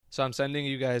So I'm sending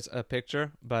you guys a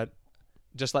picture, but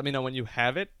just let me know when you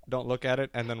have it. Don't look at it,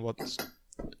 and then what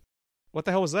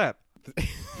the hell was that?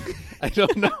 I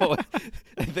don't know.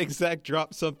 I think Zach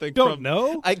dropped something. Don't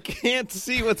know? I can't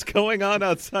see what's going on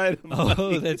outside of my...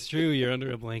 Oh, that's true. You're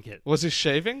under a blanket. Was he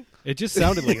shaving? It just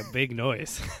sounded like a big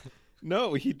noise.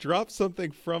 No, he dropped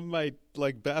something from my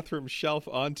bathroom shelf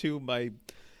onto my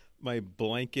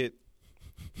blanket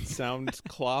sound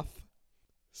cloth.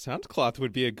 SoundCloth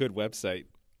would be a good website.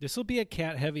 This will be a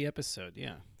cat-heavy episode.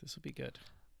 Yeah, this will be good.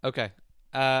 Okay.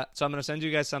 So I'm going to send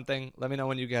you guys something. Let me know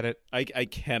when you get it. I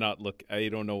cannot look. I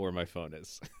don't know where my phone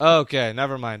is. Okay,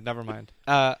 never mind.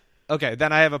 Okay,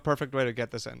 then I have a perfect way to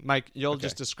get this in. Mike, you'll Okay.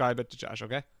 just describe it to Josh,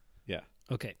 okay? Yeah.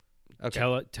 Okay.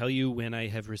 Okay. Tell you when I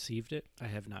have received it. I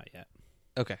have not yet.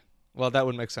 Okay. Well, that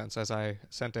would make sense as I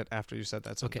sent it after you said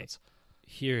that Okay. sentence.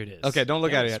 Here it is. Okay, don't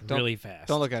look at it yet. It's Don't- really fast.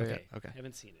 don't look at it yet. Okay.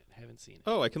 Haven't seen it.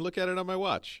 Oh, I can look at it on my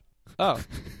watch. Oh.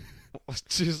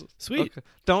 Jesus. Sweet. Okay.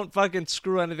 Don't fucking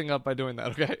screw anything up by doing that,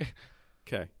 okay?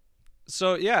 Okay.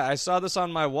 So, yeah, I saw this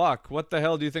on my walk. What the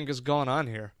hell do you think is going on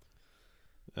here?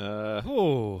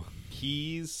 Oh.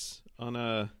 Keys on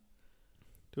a...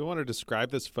 Do I want to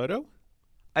describe this photo?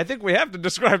 I think we have to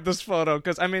describe this photo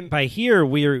because, I mean, By here,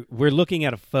 we're looking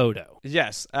at a photo.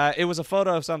 yes, it was a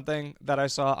photo of something that I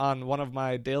saw on one of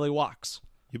my daily walks.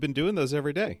 You've been doing those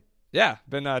every day. Yeah,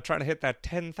 been trying to hit that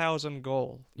 10,000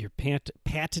 goal. Your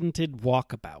patented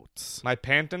walkabouts. My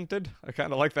patented? I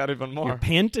kind of like that even more. Your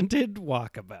patented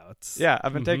walkabouts. Yeah,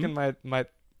 I've been Mhm. taking my.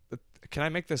 Can I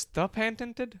make this the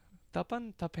patented? The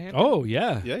patented? Oh,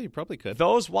 yeah. Yeah, you probably could.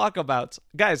 Those walkabouts.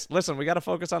 Guys, listen, we got to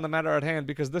focus on the matter at hand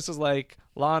because this is like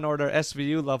Law and Order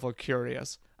SVU level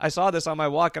curious. I saw this on my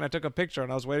walk and I took a picture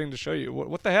and I was waiting to show you.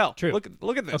 What the hell? True.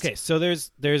 Look at this. Okay, so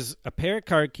there's a pair of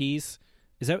car keys.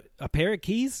 Is that a pair of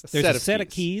keys? There's set a of set of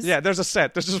keys. keys Yeah, there's a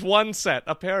set. There's just one set.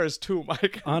 A pair is two,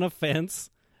 Mike. on a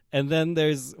fence. And then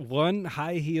there's one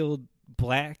high-heeled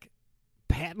black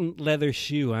patent leather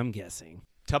shoe, I'm guessing.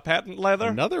 To patent leather?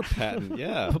 Another patent,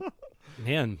 yeah.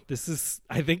 Man,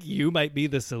 I think you might be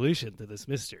the solution to this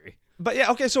mystery. But yeah,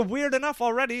 okay, so weird enough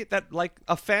already that like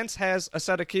a fence has a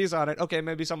set of keys on it. Okay,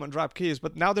 maybe someone dropped keys,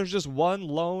 but now there's just one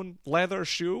lone leather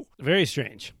shoe. Very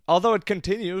strange. Although it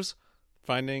continues.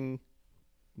 Finding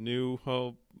new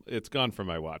home. It's gone from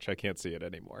my watch. I can't see it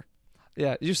anymore.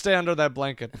 Yeah, you stay under that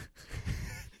blanket.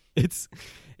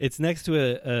 It's next to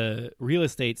a real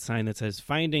estate sign that says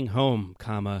 "Finding home,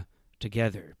 comma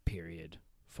together, period,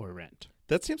 for rent."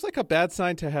 That seems like a bad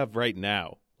sign to have right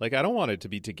now. Like, I don't want it to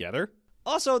be together.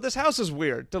 Also, this house is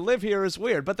weird. To live here is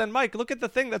weird. But then, Mike, look at the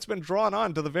thing that's been drawn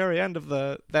on to the very end of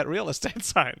that real estate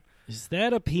sign. Is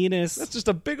that a penis? That's just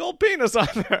a big old penis on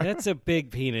there. That's a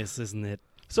big penis, isn't it?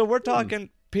 So we're talking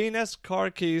penis, car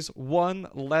keys, one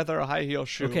leather high heel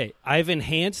shoe. Okay, I've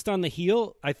enhanced on the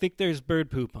heel. I think there's bird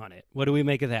poop on it. What do we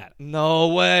make of that? No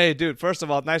way, dude. First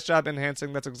of all, nice job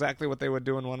enhancing. That's exactly what they would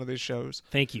do in one of these shows.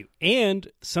 Thank you. And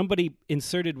somebody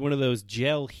inserted one of those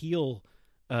gel heel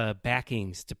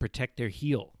backings to protect their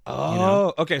heel. Oh, You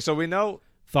know? okay. So we know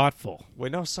Thoughtful.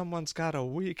 someone's got a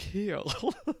weak heel.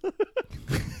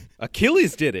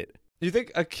 Achilles did it. You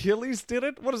think Achilles did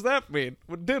it? What does that mean?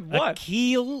 Did what?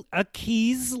 Achilles.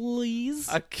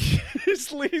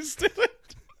 Achilles did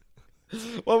it?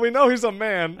 Well, we know he's a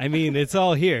man. I mean, it's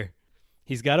all here.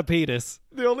 He's got a penis.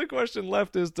 The only question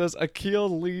left is, does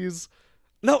Achilles...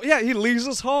 No, yeah, he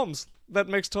leases Holmes. That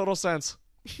makes total sense.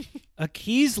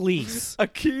 Achilles.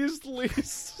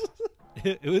 Achilles.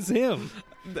 It was him.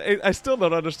 I still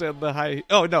don't understand the high...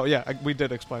 Oh, no, yeah, we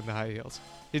did explain the high heels.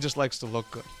 He just likes to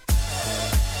look good.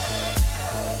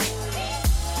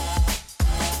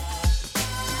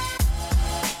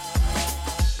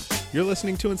 You're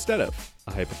listening to Instead of,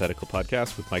 a hypothetical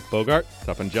podcast with Mike Bogart,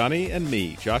 Tapanjani, and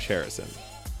me, Josh Harrison.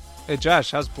 Hey,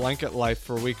 Josh, how's blanket life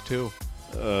for week 2?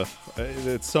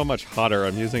 It's so much hotter.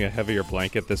 I'm using a heavier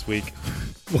blanket this week.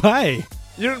 Why?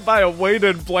 You didn't buy a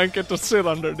weighted blanket to sit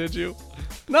under, did you?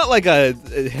 Not like a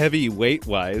heavy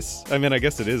weight-wise. I mean, I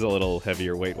guess it is a little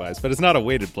heavier weight-wise, but it's not a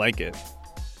weighted blanket.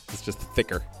 It's just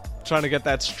thicker. Trying to get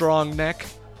that strong neck.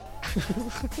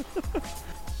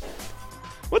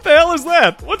 What the hell is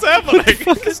that? What's happening?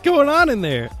 What is going on in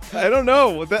there? I don't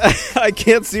know. I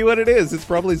can't see what it is. It's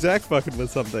probably Zach fucking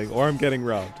with something, or I'm getting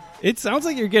robbed. It sounds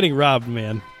like you're getting robbed,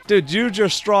 man. Dude, use your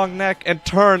strong neck and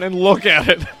turn and look at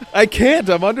it. I can't.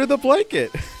 I'm under the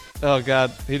blanket. Oh,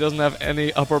 God. He doesn't have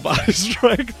any upper body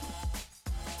strength.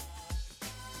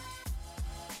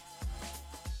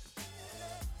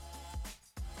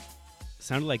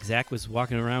 Sounded like Zach was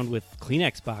walking around with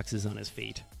Kleenex boxes on his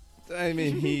feet. I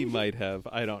mean, he might have.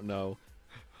 I don't know.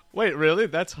 Wait, really?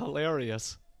 That's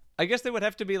hilarious. I guess they would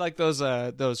have to be like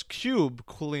those cube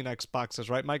Kleenex boxes,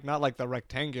 right, Mike? Not like the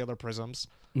rectangular prisms.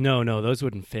 No, those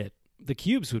wouldn't fit. The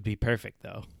cubes would be perfect,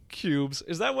 though. Cubes.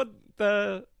 Is that what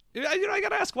the... I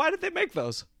gotta ask, why did they make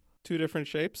those? 2 different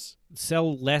shapes.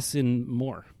 Sell less and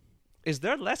more. Is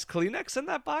there less Kleenex in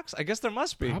that box? I guess there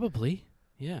must be. Probably.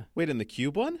 Yeah. Wait, in the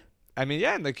cube one? I mean,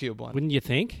 yeah, in the cube one. Wouldn't you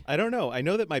think? I don't know. I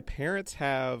know that my parents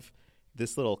have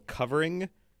this little covering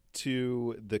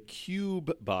to the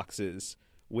cube boxes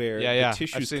where Yeah, the I've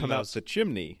tissues seen come out those. the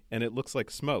chimney and it looks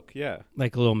like smoke. Yeah.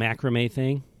 Like a little macrame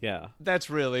thing? Yeah. That's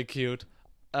really cute.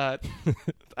 I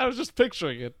was just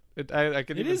picturing it. I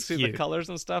can It even is see the cute. colors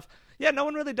and stuff. Yeah, no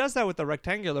one really does that with the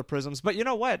rectangular prisms. But you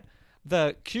know what?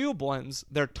 The cube ones,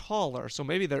 they're taller, so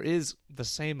maybe there is the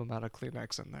same amount of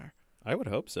Kleenex in there. I would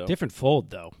hope so. Different fold,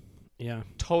 though. Yeah.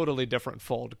 Totally different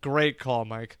fold. Great call,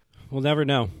 Mike. We'll never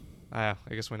know. I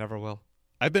guess we never will.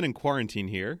 I've been in quarantine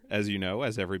here, as you know,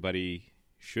 as everybody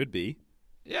should be.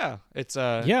 Yeah, it's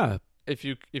Yeah. if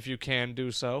you can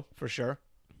do so, for sure.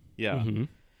 Yeah. Mhm.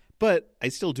 But I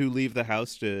still do leave the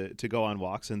house to go on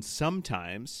walks and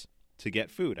sometimes to get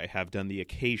food. I have done the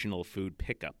occasional food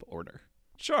pickup order.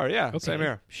 Sure, yeah, Okay. same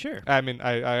here. Sure. I mean,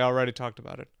 I already talked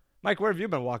about it. Mike, where have you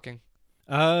been walking?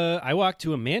 I walked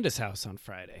to Amanda's house on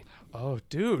Friday. Oh,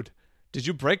 dude. Did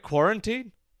you break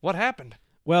quarantine? What happened?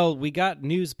 Well, we got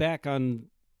news back on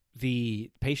the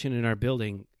patient in our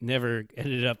building never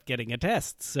ended up getting a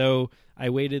test. So I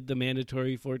waited the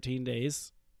mandatory 14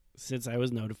 days since I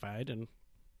was notified, and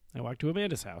I walked to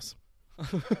Amanda's house.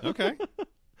 Okay.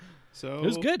 So It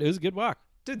was good. It was a good walk.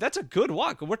 Dude, that's a good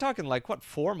walk. We're talking like, what,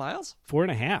 4 miles?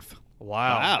 4.5.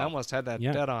 Wow. Wow. I almost had that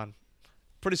Yeah. dead on.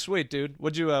 Pretty sweet, dude.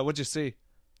 What'd you see?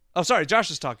 Oh, sorry, Josh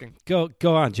is talking. Go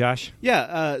on, Josh.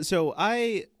 Yeah, so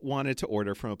I wanted to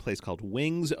order from a place called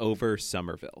Wings Over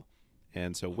Somerville.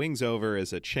 And so Wings Over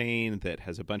is a chain that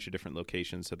has a bunch of different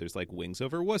locations. So there's like Wings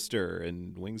Over Worcester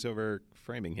and Wings Over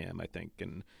Framingham, I think.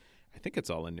 And I think it's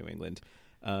all in New England.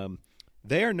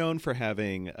 They are known for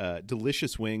having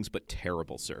delicious wings but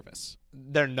terrible service.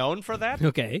 They're known for that?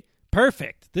 Okay.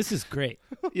 Perfect. This is great.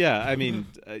 Yeah, I mean,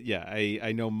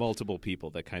 I know multiple people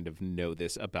that kind of know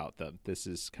this about them. This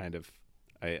is kind of,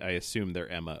 I assume their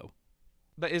MO.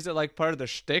 But is it like part of the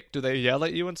shtick? Do they yell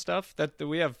at you and stuff? That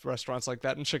we have restaurants like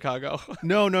that in Chicago.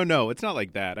 No, it's not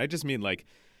like that. I just mean like,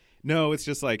 no, it's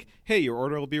just like, hey, your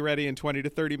order will be ready in 20 to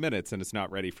 30 minutes, and it's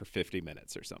not ready for 50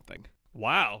 minutes or something.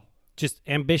 Wow. Just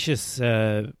ambitious.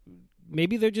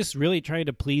 Maybe they're just really trying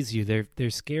to please you. They're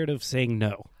scared of saying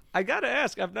no. I gotta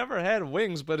ask, I've never had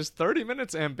wings, but is 30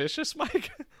 minutes ambitious,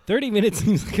 Mike? 30 minutes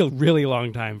seems like a really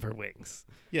long time for wings.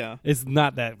 Yeah. It's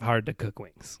not that hard to cook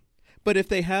wings. But if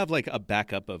they have like a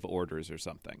backup of orders or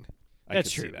something, I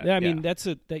That's could true. see that. I mean, Yeah. that's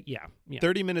yeah.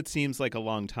 30 minutes seems like a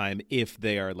long time if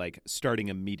they are like starting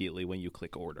immediately when you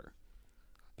click order.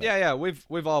 Yeah,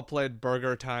 we've all played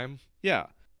Burger Time. Yeah.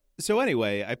 So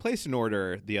anyway, I placed an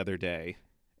order the other day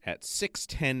at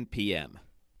 6:10 p.m.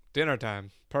 Dinner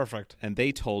time. Perfect. and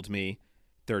they told me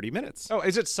 30 minutes. Oh,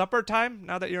 is it supper time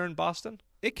now that you're in Boston?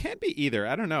 It can be either.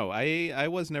 I don't know. I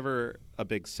was never a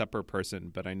big supper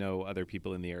person, but I know other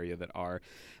people in the area that are.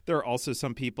 There are also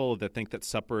some people that think that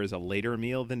supper is a later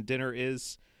meal than dinner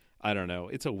is. I don't know.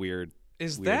 It's a weird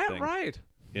Is weird that thing. right?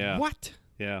 Yeah. What?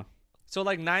 Yeah. So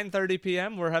like 9:30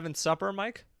 p.m. we're having supper,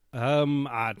 Mike?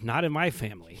 Not in my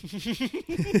family.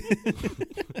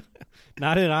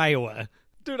 Not in Iowa.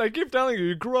 Dude, I keep telling you,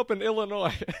 you grew up in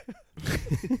Illinois.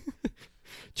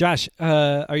 Josh,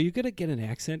 are you gonna get an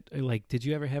accent? Or, like, did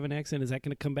you ever have an accent? Is that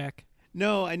gonna come back?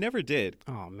 No, I never did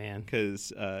Oh man.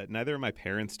 because neither of my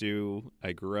parents do.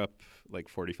 I grew up like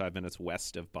 45 minutes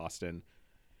west of Boston.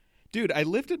 Dude, I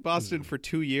lived in Boston for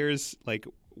 2 years, like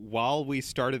while we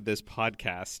started this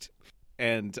podcast,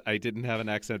 and I didn't have an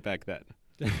accent back then.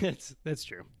 That's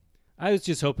true. I was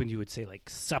just hoping you would say like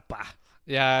suppa.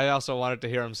 Yeah, I also wanted to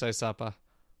hear him say supper.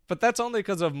 But that's only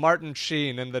because of Martin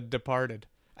Sheen in The Departed.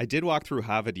 I did walk through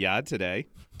Harvard Yard today.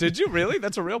 Did you really?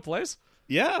 That's a real place?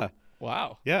 Yeah.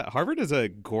 Wow. Yeah, Harvard is a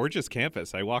gorgeous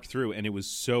campus. I walked through and it was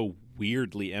so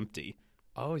weirdly empty.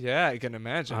 Oh, yeah, I can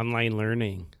imagine. Online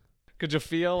learning. Could you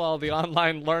feel all the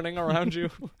online learning around you?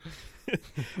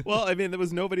 Well, I mean, there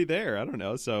was nobody there. I don't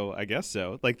know. So I guess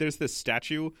so. Like, there's this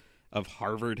statue of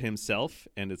Harvard himself,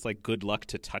 and it's like good luck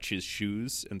to touch his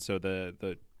shoes. And so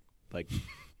the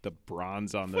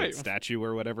bronze on the Wait. statue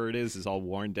or whatever it is all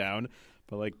worn down.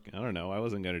 But like, I don't know. I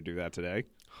wasn't going to do that today.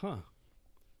 Huh.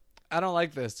 I don't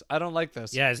like this. I don't like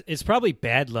this. Yeah, it's probably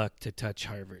bad luck to touch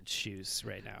Harvard's shoes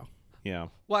right now. Yeah.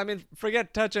 Well, I mean,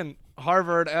 forget touching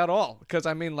Harvard at all. Because,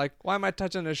 I mean, like, why am I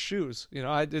touching his shoes? You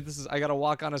know, I got to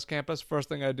walk on his campus. First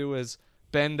thing I do is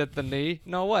bend at the knee.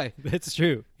 No way. That's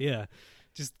true. Yeah.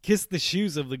 Just kiss the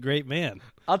shoes of the great man.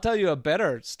 I'll tell you a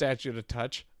better statue to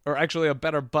touch, or actually a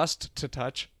better bust to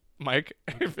touch, Mike,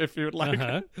 if you'd like.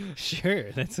 Uh-huh.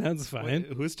 Sure. That sounds fine. Wait,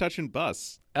 who's touching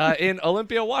busts? In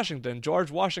Olympia, Washington, George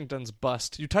Washington's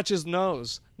bust. You touch his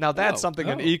nose. Now that's something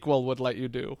an equal would let you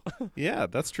do. Yeah,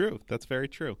 that's true. That's very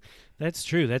true. That's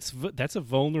true. That's a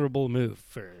vulnerable move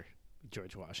for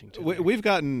George Washington. We've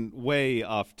gotten way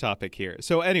off topic here.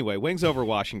 So anyway, Wings Over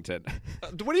Washington.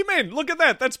 What do you mean? Look at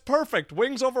that. That's perfect.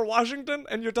 Wings over Washington,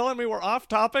 and you're telling me we're off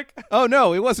topic? Oh,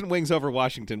 no, it wasn't Wings Over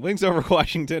Washington. Wings Over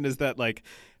Washington is that, like,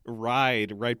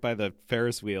 ride right by the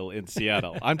Ferris wheel in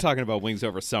Seattle. I'm talking about Wings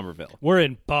Over Somerville. We're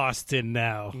in Boston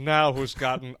now. Now who's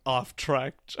gotten off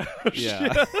track?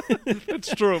 Yeah.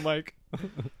 It's true, Mike.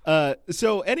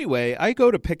 So anyway, I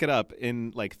go to pick it up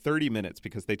in like 30 minutes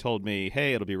because they told me,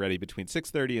 hey, it'll be ready between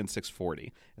 6:30 and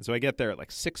 6:40. And so I get there at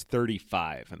like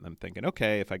 6:35, and I'm thinking,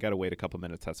 okay, if I got to wait a couple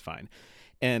minutes, that's fine.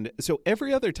 And so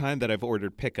every other time that I've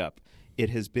ordered pickup, it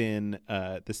has been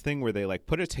this thing where they like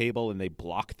put a table and they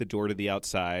block the door to the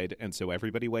outside, and so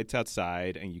everybody waits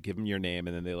outside, and you give them your name,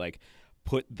 and then they like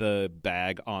put the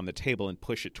bag on the table and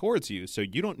push it towards you, so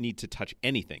you don't need to touch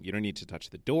anything. You don't need to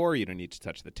touch the door. You don't need to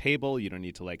touch the table. You don't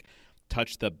need to like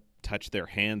touch their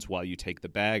hands while you take the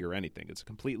bag or anything. It's a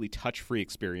completely touch-free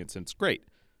experience, and it's great.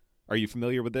 Are you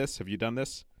familiar with this? Have you done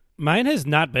this? Mine has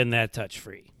not been that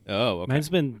touch-free. Oh, okay. Mine's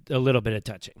been a little bit of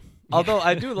touching. Although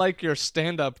I do like your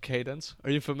stand-up cadence. Are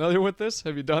you familiar with this?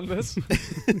 Have you done this?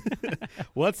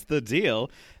 What's the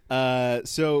deal?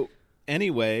 So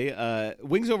anyway,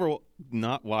 Wings Over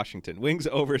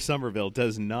Somerville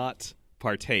does not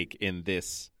partake in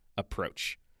this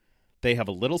approach. They have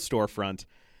a little storefront,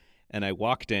 and I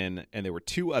walked in, and there were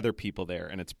two other people there,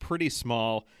 and it's pretty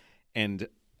small, and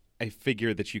I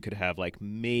figured that you could have like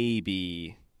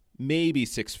maybe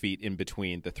 6 feet in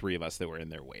between the three of us that were in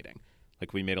there waiting.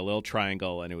 Like we made a little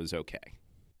triangle, and it was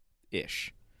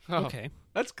okay-ish. Oh, Okay.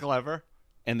 That's clever.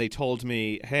 And they told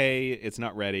me, hey, it's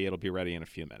not ready. It'll be ready in a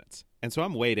few minutes. And so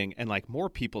I'm waiting, and like more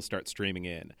people start streaming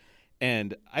in.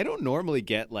 And I don't normally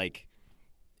get like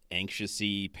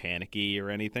anxious-y, panicky or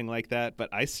anything like that, but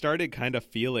I started kind of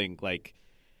feeling like,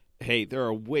 hey, there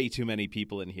are way too many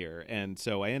people in here. And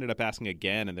so I ended up asking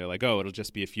again, and they're like, oh, it'll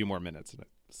just be a few more minutes. And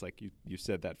it's like, you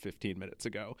said that 15 minutes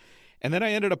ago. And then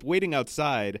I ended up waiting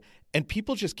outside, and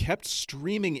people just kept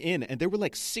streaming in. And there were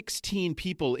like 16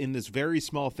 people in this very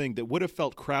small thing that would have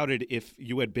felt crowded if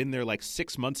you had been there like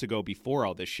 6 months ago before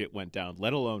all this shit went down,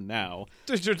 let alone now.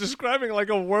 Dude, you're describing like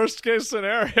a worst-case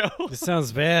scenario. This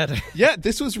sounds bad. Yeah,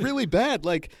 this was really bad.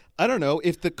 Like, I don't know,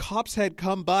 if the cops had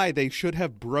come by, they should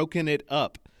have broken it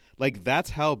up. Like,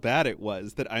 that's how bad it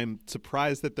was, that I'm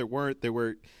surprised that there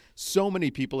were so many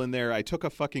people in there. I took a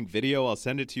fucking video. I'll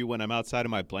send it to you when I'm outside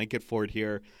of my blanket fort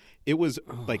here. It was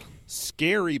like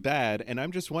scary bad. And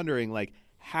I'm just wondering, like,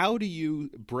 how do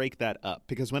you break that up?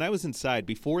 Because when I was inside,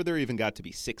 before there even got to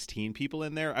be 16 people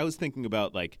in there, I was thinking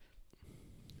about like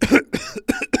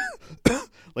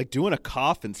like doing a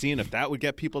cough and seeing if that would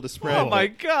get people to spread. Oh my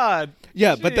God.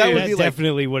 Yeah, but that would That be like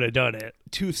definitely would have done it.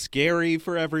 too scary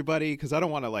for everybody, because I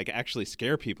don't want to like actually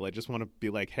scare people. I just want to be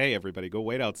like, hey, everybody, go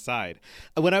wait outside.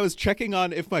 When I was checking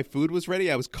on if my food was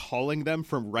ready, I was calling them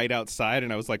from right outside,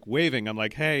 and I was like waving. I'm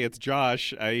like, hey, it's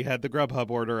Josh. I had the Grubhub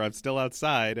order. I'm still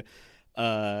outside.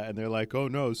 And they're like, oh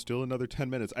no, still another 10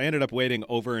 minutes. I ended up waiting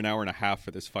over an hour and a half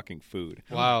for this fucking food.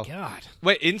 Wow. God.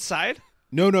 Wait, inside?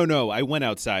 No. I went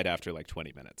outside after like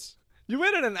 20 minutes. You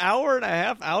waited an hour and a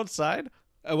half outside?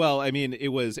 Well, I mean, it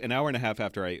was an hour and a half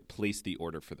after I placed the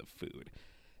order for the food.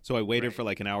 So I waited for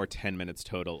like an hour, 10 minutes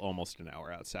total, almost an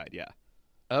hour outside, yeah.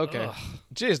 Okay. Ugh.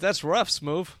 Jeez, that's rough,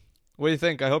 Smooth. What do you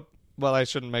think? I hope... Well, I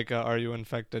shouldn't make a "are you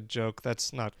infected" joke.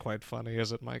 That's not quite funny,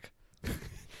 is it, Mike?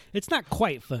 It's not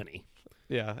quite funny.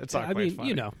 Yeah, it's not I quite mean, funny.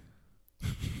 you know.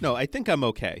 No, I think I'm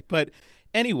okay. But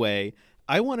anyway,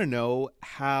 I want to know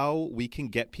how we can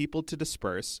get people to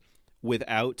disperse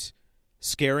without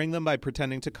scaring them by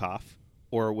pretending to cough,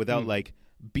 or without like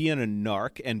being a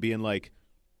narc and being like,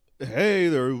 hey,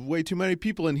 there are way too many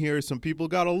people in here. Some people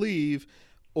got to leave.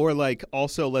 Or like,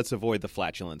 also, let's avoid the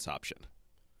flatulence option.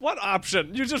 What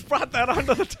option? You just brought that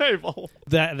onto the table.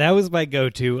 That was my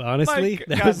go-to, honestly. Mike,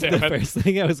 that was the goddamn it. first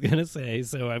thing I was going to say,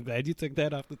 so I'm glad you took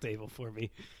that off the table for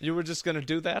me. You were just going to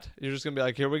do that? You're just going to be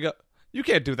like, here we go. You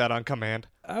can't do that on command.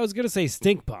 I was going to say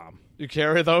stink bomb. You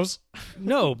carry those?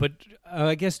 No, but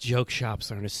I guess joke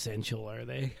shops aren't essential, are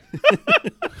they?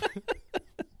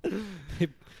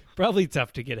 Probably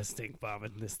tough to get a stink bomb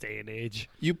in this day and age.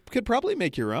 You could probably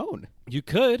make your own. You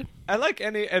could. I like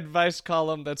any advice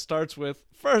column that starts with,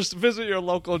 first, visit your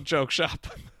local joke shop.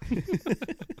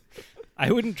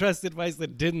 I wouldn't trust advice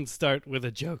that didn't start with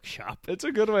a joke shop. It's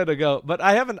a good way to go. But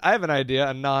I have an idea,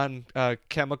 a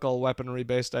non-chemical weaponry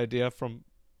based idea from,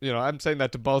 I'm saying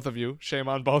that to both of you. Shame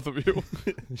on both of you.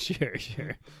 Sure.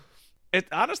 It's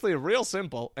honestly real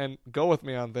simple, and go with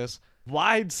me on this.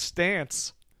 Wide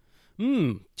stance.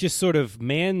 Just sort of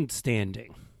man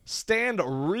standing. Stand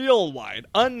real wide,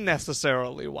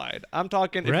 unnecessarily wide. I'm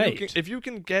talking if you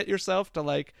can get yourself to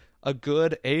like a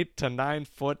good 8 to 9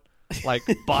 foot like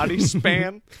body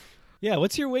span. Yeah,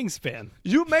 what's your wingspan?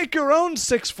 You make your own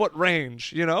 6 foot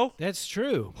range, That's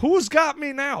true. Who's got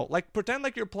me now? Like pretend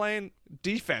like you're playing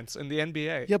defense in the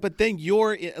NBA. Yeah, but then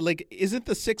you're like, isn't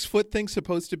the 6 foot thing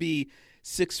supposed to be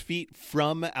 6 feet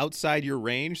from outside your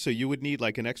range? So you would need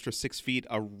like an extra 6 feet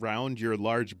around your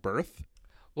large berth.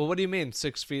 Well, what do you mean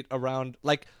 6 feet around?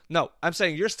 Like, no, I'm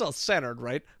saying you're still centered,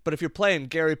 right? But if you're playing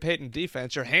Gary Payton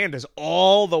defense, your hand is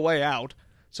all the way out.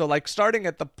 So, like, starting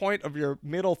at the point of your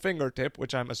middle fingertip,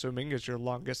 which I'm assuming is your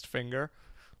longest finger,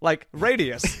 like,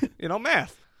 radius,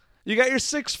 math. You got your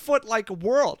 6 foot, like,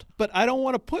 world. But I don't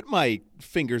want to put my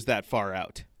fingers that far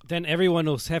out. Then everyone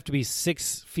will have to be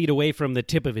 6 feet away from the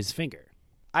tip of his finger.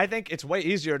 I think it's way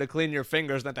easier to clean your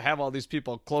fingers than to have all these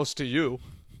people close to you.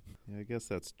 Yeah, I guess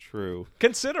that's true.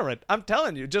 Consider it. I'm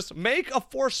telling you, just make a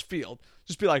force field.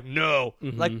 Just be like, no.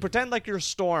 Like, pretend like you're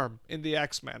Storm in the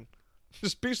X-Men.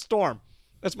 Just be Storm.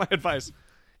 That's my advice.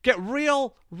 Get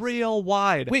real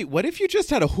wide. Wait, what if you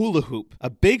just had a hula hoop, a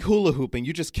big hula hoop, and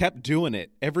you just kept doing it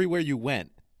everywhere you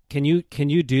went? Can you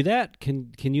do that?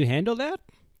 Can you handle that?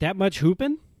 That much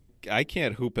hooping? I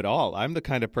can't hoop at all. I'm the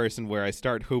kind of person where I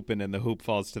start hooping and the hoop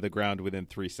falls to the ground within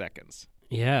 3 seconds.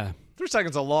 Yeah. 3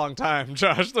 seconds a long time,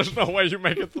 Josh. There's no way you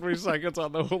make it 3 seconds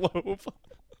on the hula hoop.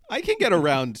 I can get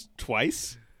around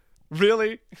twice.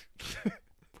 Really?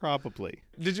 Probably.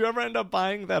 Did you ever end up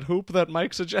buying that hoop that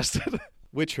Mike suggested?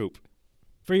 Which hoop?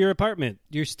 For your apartment.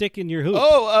 Your stick in your hoop.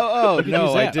 Oh, can no,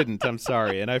 use I that. didn't. I'm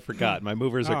sorry. And I forgot. My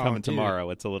movers are Oh, coming dude.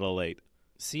 tomorrow. It's a little late.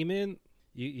 See, man,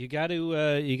 you got to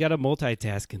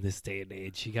multitask in this day and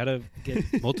age. You got to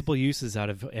get multiple uses out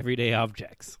of everyday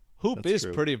objects. Hoop That's is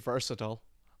true. pretty versatile.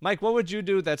 Mike, what would you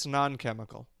do that's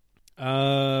non-chemical?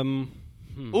 Hmm.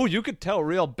 Ooh, you could tell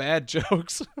real bad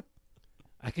jokes.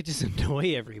 I could just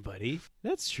annoy everybody.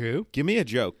 That's true. Give me a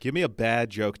joke. Give me a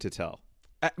bad joke to tell.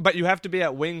 But you have to be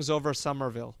at Wings Over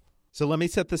Somerville. So let me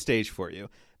set the stage for you.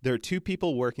 There are 2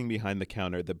 people working behind the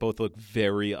counter that both look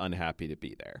very unhappy to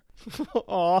be there.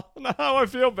 Aw, now I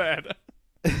feel bad.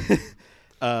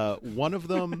 One of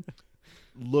them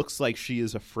looks like she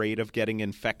is afraid of getting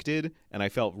infected, and I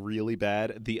felt really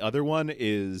bad. The other one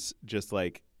is just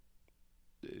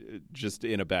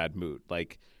in a bad mood.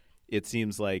 Like, it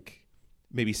seems like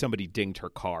maybe somebody dinged her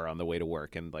car on the way to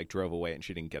work and like drove away and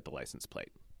she didn't get the license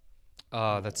plate.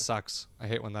 Oh, that sucks. I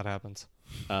hate when that happens.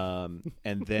 And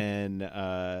then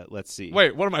let's see.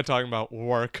 Wait, what am I talking about?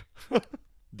 Work.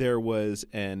 There was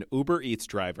an Uber Eats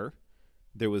driver.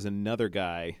 There was another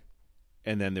guy.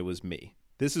 And then there was me.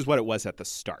 This is what it was at the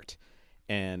start.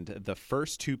 And the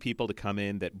first 2 people to come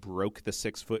in that broke the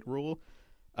 6 foot rule,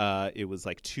 it was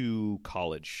like 2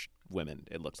 college women,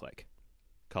 it looks like.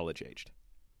 College aged.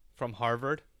 From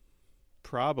Harvard?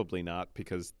 Probably not,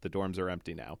 because the dorms are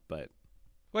empty now, but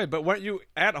Wait, but weren't you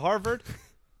at Harvard?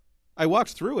 I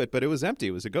walked through it, but it was empty.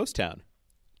 It was a ghost town.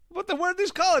 Where'd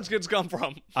these college kids come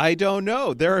from? I don't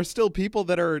know. There are still people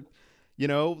that are,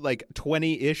 like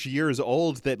 20-ish years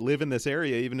old that live in this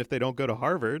area, even if they don't go to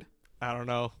Harvard. I don't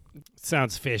know.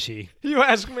 Sounds fishy. You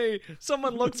ask me,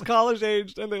 someone looks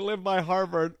college-aged and they live by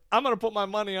Harvard. I'm going to put my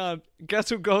money on, guess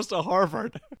who goes to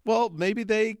Harvard? Well, maybe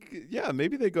they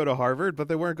go to Harvard, but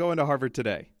they weren't going to Harvard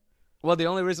today. Well, the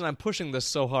only reason I'm pushing this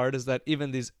so hard is that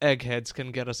even these eggheads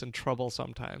can get us in trouble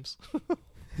sometimes.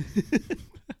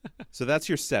 So that's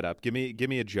your setup. Give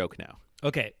me a joke now.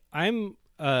 Okay, I'm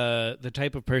the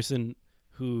type of person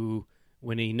who,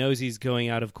 when he knows he's going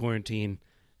out of quarantine,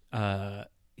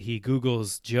 he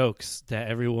Googles jokes that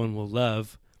everyone will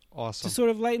love Awesome. to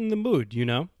sort of lighten the mood,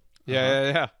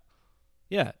 Yeah.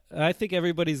 Yeah, I think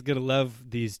everybody's going to love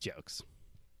these jokes.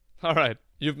 All right.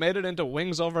 You've made it into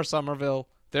Wings Over Somerville.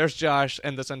 There's Josh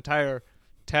and this entire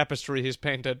tapestry he's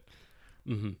painted.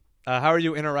 Mm-hmm. How are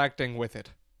you interacting with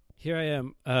it? Here I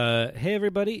am. Hey,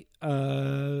 everybody.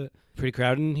 Pretty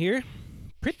crowded in here.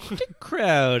 Pretty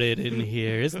crowded in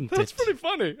here, isn't That's it? pretty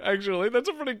funny, actually. That's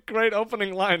a pretty great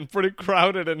opening line. Pretty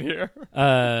crowded in here.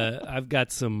 I've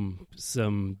got some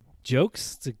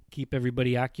jokes to keep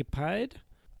everybody occupied,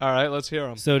 All right, let's hear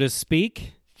them. so to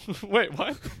speak. Wait,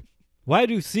 what? Why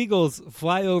do seagulls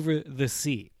fly over the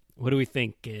sea? What are we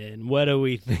thinking?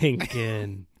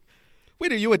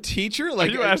 Wait, are you a teacher? Are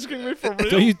Like, you asking me for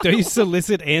real? Don't you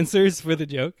solicit answers for the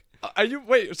joke? Are you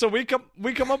wait? So we come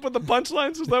up with the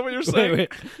punchlines? Is that what you're saying?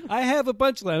 Wait. I have a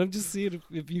punchline. I'm just seeing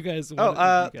if you guys. Oh,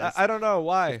 want it, I don't know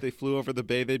why. if they flew over the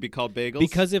bay, they'd be called bagels?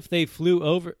 Because if they flew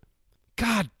over.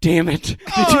 God damn it! Did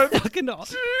Oh, you fucking?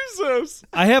 Jesus!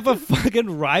 I have a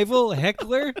fucking rival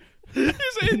heckler. He's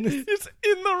in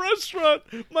the restaurant.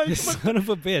 You son of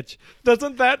a bitch!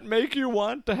 Doesn't that make you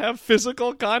want to have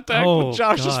physical contact Oh, with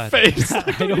Josh's God. face? I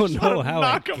You don't just wanna know how I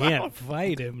knock him can't out.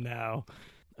 fight him now.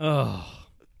 Oh,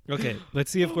 okay.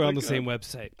 Let's see if we're on the same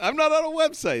website. I'm not on a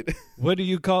website. What do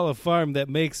you call a farm that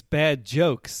makes bad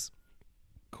jokes?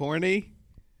 Corny?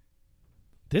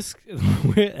 This,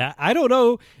 I don't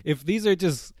know if these are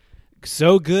just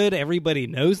so good everybody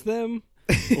knows them,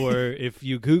 or if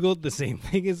you Googled the same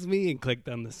thing as me and clicked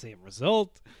on the same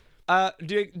result.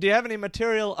 Do you have any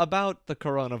material about the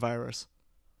coronavirus?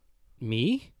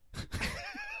 Me?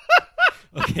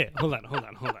 Okay, hold on.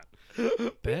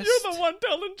 Best You're the one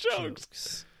telling jokes.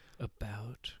 jokes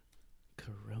about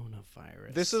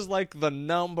coronavirus. This is like the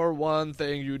number one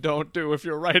thing you don't do if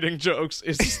you're writing jokes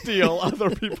is steal other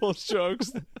people's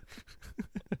jokes.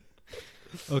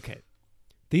 Okay.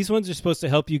 These ones are supposed to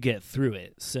help you get through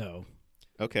it. So,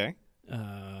 Okay.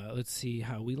 let's see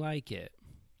how we like it.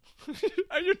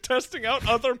 Are you testing out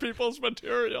other people's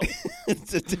material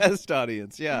It's a test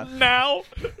audience, yeah. now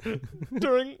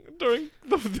during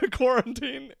the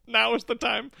quarantine? Now is the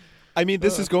time. I mean,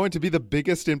 this is going to be the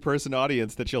biggest in-person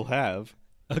audience that you'll have.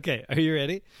 Okay, are you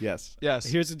ready? Yes. Yes.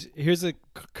 Here's a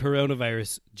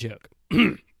coronavirus joke.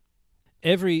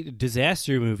 Every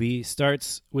disaster movie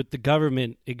starts with the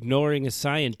government ignoring a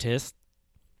scientist.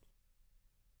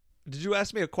 Did you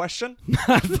ask me a question?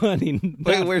 Not funny.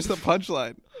 Wait, where's the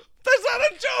punchline? That's not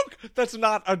a joke. That's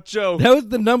not a joke. That was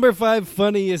the number 5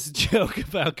 funniest joke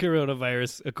about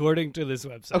coronavirus, according to this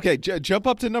website. Okay, jump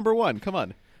up to number 1. Come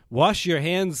on. Wash your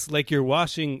hands like you're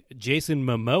washing Jason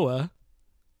Momoa,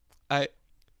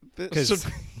 because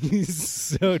he's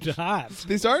so hot.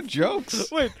 These aren't jokes.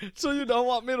 Wait, so you don't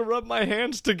want me to rub my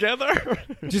hands together?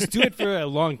 Just do it for a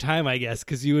long time, I guess,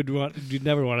 because you'd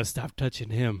never want to stop touching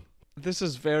him. This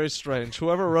is very strange.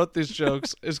 Whoever wrote these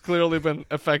jokes has clearly been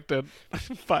affected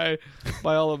by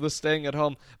all of this staying at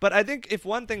home. But I think if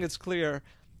one thing is clear,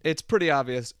 it's pretty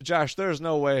obvious. Josh, there's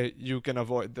no way you can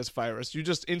avoid this virus. You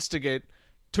just instigate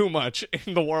too much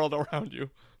in the world around you.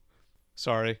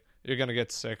 Sorry, you're going to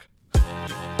get sick.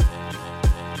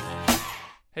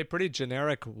 Hey, pretty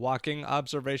generic walking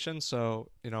observation, so,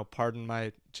 pardon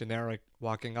my generic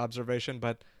walking observation,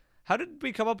 but how did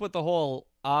we come up with the whole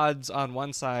odds on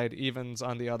one side, evens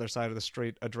on the other side of the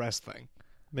street address thing?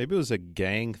 Maybe it was a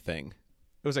gang thing.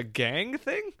 It was a gang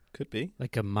thing? Could be.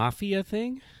 Like a mafia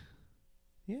thing?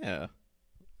 Yeah.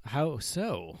 How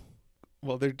so?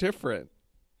 Well, they're different,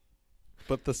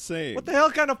 but the same. What the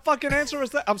hell kind of fucking answer is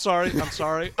that? I'm sorry.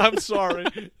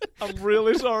 I'm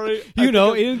really sorry.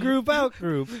 In group, out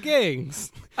group,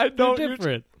 gangs. I don't They're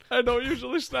different. I don't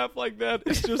usually snap like that.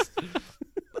 It's just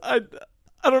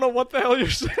I don't know what the hell you're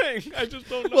saying. I just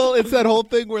don't know. Well, it's that whole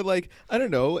thing where, I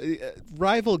don't know,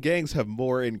 rival gangs have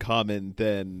more in common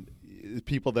than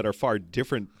people that are far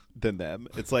different than them.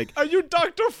 It's like, are you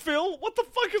Dr. Phil? What the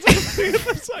fuck is happening in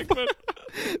this segment?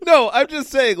 no, I'm just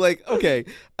saying, okay,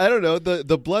 I don't know,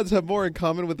 the Bloods have more in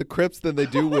common with the Crips than they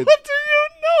do with... What do you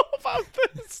know about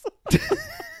this?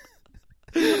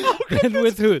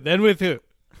 Then with who?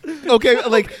 Okay,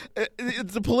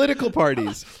 it's the political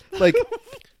parties. What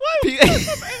does that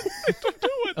have anything to do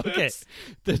with Okay, this?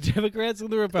 the Democrats and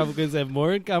the Republicans have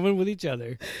more in common with each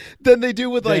other than they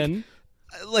do with than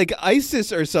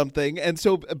ISIS or something, and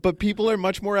so but people are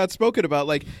much more outspoken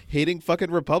about hating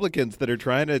fucking Republicans that are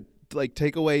trying to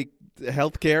take away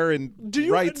health care and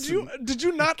rights. Did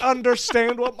you not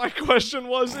understand what my question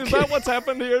was? Is that what's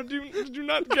happened here? Did you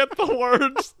not get the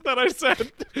words that I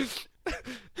said?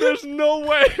 There's no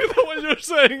way that what you're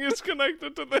saying is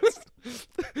connected to this.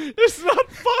 It's not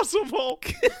possible.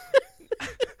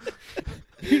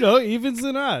 evens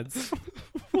and odds.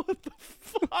 What the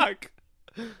fuck?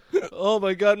 Oh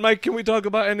my god, Mike, can we talk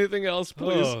about anything else,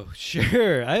 please? Oh,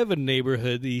 sure. I have a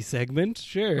neighborhood-y segment.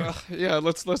 Sure. Yeah,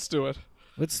 let's do it.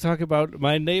 Let's talk about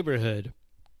my neighborhood,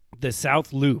 the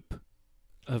South Loop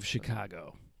of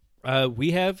Chicago.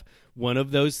 We have one of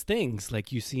those things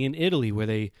like you see in Italy where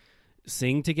they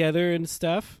sing together and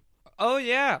stuff. Oh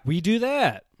yeah. We do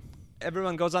that.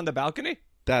 Everyone goes on the balcony?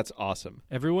 That's awesome.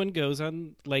 Everyone goes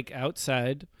on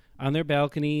outside on their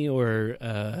balcony or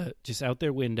just out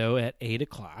their window at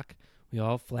 8:00. We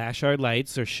all flash our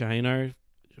lights or shine our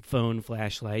phone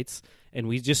flashlights, and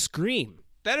we just scream.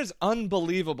 That is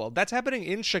unbelievable. That's happening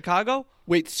in Chicago?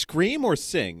 Wait, scream or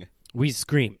sing? We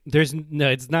scream. It's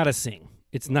not a sing.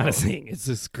 It's not a sing. It's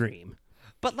a scream.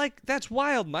 But, like, that's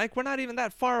wild, Mike. We're not even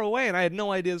that far away, and I had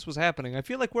no idea this was happening. I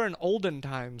feel like we're in olden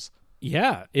times.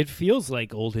 Yeah, it feels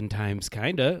like olden times,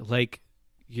 kind of. Like,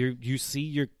 you see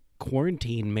your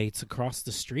quarantine mates across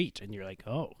the street, and you're like,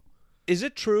 oh. Is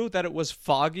it true that it was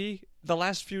foggy the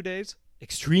last few days?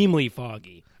 Extremely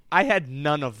foggy. I had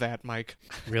none of that, Mike.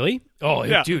 Really? Oh,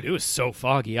 Yeah. dude, it was so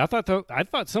foggy. I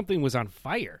thought something was on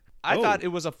fire. I thought it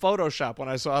was a Photoshop when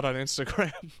I saw it on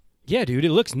Instagram. Yeah, dude,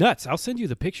 it looks nuts. I'll send you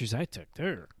the pictures I took.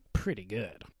 They're pretty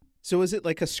good. So is it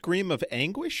like a scream of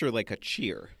anguish or like a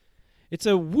cheer? It's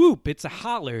a whoop. It's a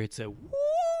holler. It's a woo, woo,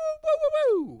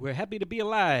 woo, woo. We're happy to be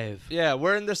alive. Yeah,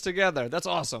 we're in this together. That's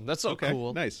awesome. That's so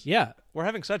cool. Nice. Yeah, We're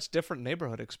having such different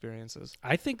neighborhood experiences.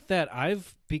 I think that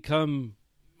I've become.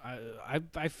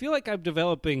 I feel like I'm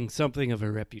developing something of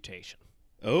a reputation.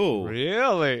 Oh,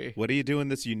 Really? what are you doing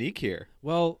that's unique here?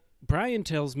 Well, Brian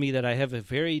tells me that I have a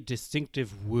very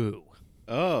distinctive woo.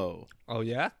 Oh, Oh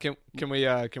yeah? Can we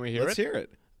hear let's it? hear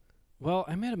it. Well,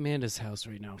 I'm at Amanda's house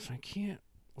right now, so I can't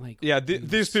Yeah,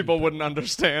 these people wouldn't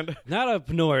understand. Not up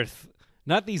north.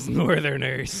 Not these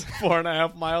northerners.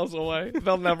 4.5 miles away.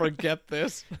 They'll never get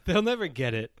this. They'll never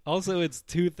get it. Also, it's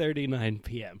 2:39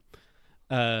 p.m.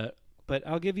 But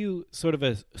I'll give you sort of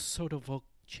a sotto voce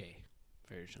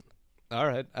version. All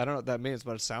right. I don't know what that means,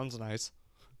 but it sounds nice.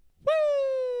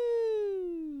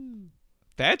 Woo!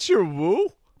 That's your woo?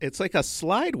 It's like a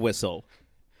slide whistle.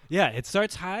 Yeah, it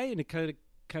starts high and it kind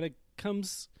of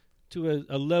comes to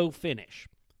a low finish.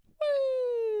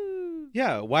 Woo!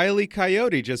 Yeah, Wile E.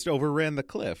 Coyote just overran the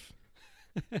cliff.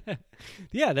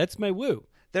 Yeah, that's my woo.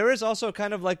 There is also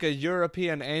kind of like a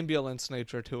European ambulance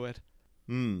nature to it,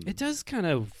 It does kind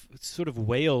of sort of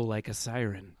wail like a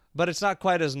siren. but it's not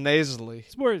quite as nasally.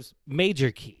 It's more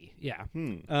major key. Yeah.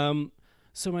 Hmm.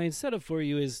 So my incentive for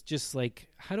you is just like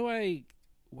how do I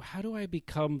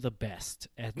become the best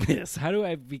at this? How do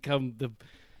I become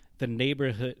the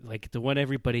neighborhood, like the one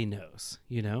everybody knows,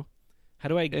 you know? How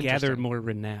do I gather Interesting. more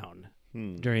renown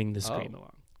during the Scream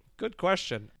Along? Good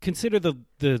question. Consider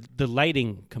the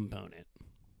lighting component.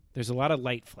 There's a lot of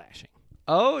light flashing.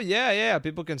 Oh, yeah.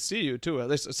 People can see you, too. At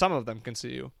least some of them can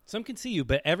see you. Some can see you,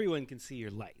 but everyone can see your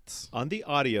lights. On the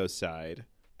audio side,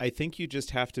 I think you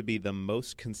just have to be the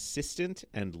most consistent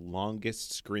and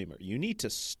longest screamer. You need to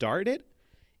start it,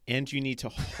 and you need to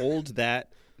hold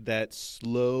that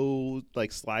slow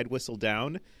like slide whistle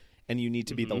down, and you need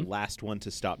to be the last one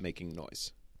to stop making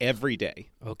noise every day.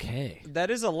 Okay. That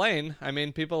is a lane. I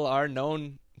mean, people are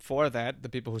known for that. The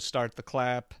people who start the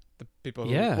clap, the people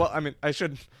who... Yeah. Well, I mean, I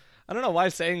don't know why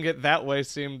saying it that way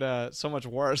seemed so much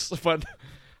worse, but...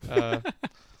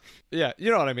 yeah, you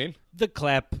know what I mean. The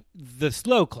clap, the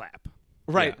slow clap.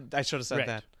 Right. I should have said Right.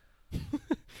 that.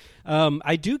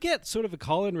 I do get sort of a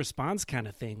call and response kind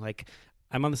of thing. Like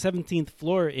I'm on the 17th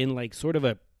floor in like sort of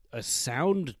a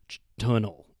sound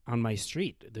tunnel on my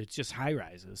street. There's just high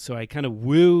rises. So I kind of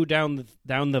woo down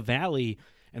the valley,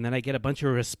 and then I get a bunch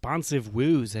of responsive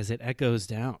woos as it echoes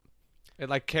down. It,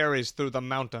 like, carries through the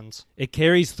mountains. It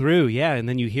carries through, yeah, and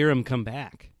then you hear them come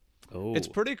back. Oh, It's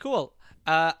pretty cool.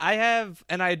 I have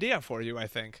an idea for you, I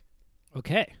think.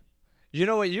 Okay. You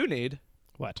know what you need?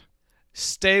 What?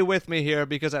 Stay with me here,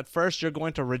 because at first you're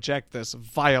going to reject this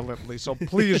violently, so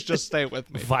please just stay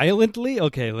with me. Violently?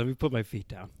 Okay, let me put my feet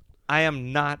down. I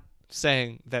am not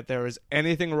saying that there is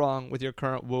anything wrong with your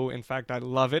current woo. In fact, I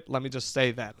love it. Let me just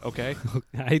say that, okay?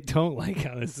 I don't like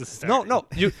how this is starting. No,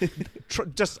 you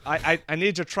I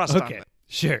need your trust on Okay, it.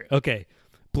 sure. Okay.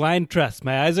 Blind trust.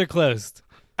 My eyes are closed.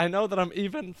 I know that I'm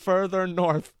even further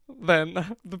north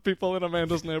than the people in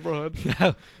Amanda's neighborhood.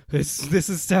 This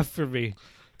is tough for me.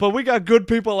 But we got good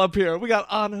people up here. We got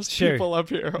honest Sure. people up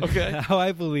here, okay? How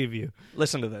I believe you.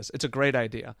 Listen to this. It's a great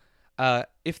idea.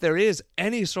 If there is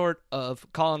any sort of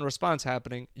call and response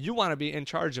happening, you want to be in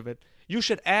charge of it. You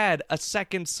should add a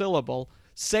second syllable,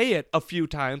 say it a few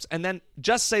times, and then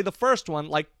just say the first one,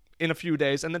 like in a few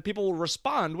days, and then people will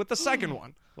respond with the second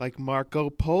one. like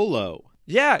Marco Polo.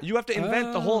 Yeah, you have to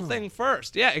invent the whole Oh. thing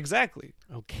first. Yeah, exactly.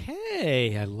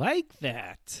 Okay, I like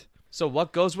that. So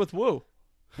what goes with woo?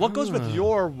 What goes with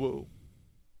your woo?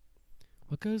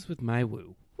 What goes with my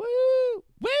woo? Woo!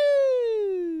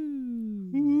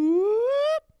 Woo!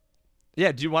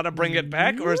 Yeah, do you want to bring it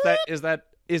back, or is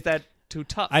that too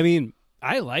tough? I mean,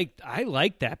 I like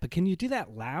that, but can you do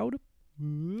that loud?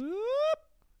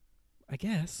 I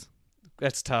guess.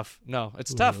 That's tough. No,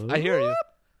 it's tough. I hear you.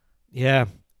 Yeah.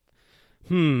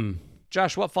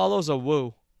 Josh, what follows a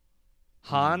woo?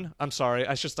 Han, I'm sorry.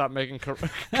 I should stop making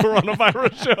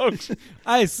coronavirus jokes.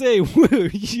 I say woo,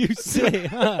 you say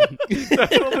Han.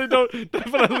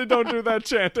 Definitely don't do that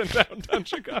chant in downtown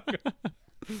Chicago.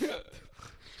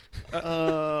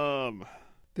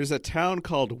 There's a town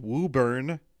called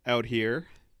Woburn out here.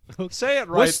 Say it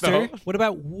right, Worcester. though. What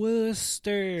about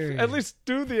Worcester? At least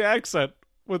do the accent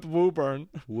with Woburn.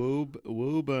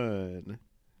 Woburn.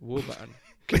 Woburn.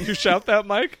 Can you shout that,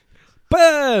 Mike?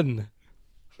 Burn.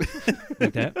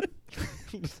 Like that?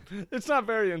 It's not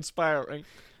very inspiring.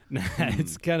 Nah,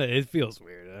 it's kind of. It feels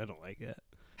weird. I don't like it.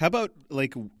 How about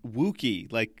like Wookie,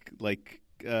 like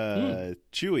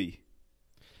Chewy?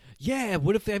 Yeah.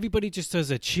 What if everybody just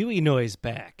does a Chewy noise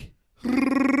back?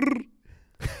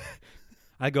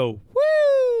 I go woo.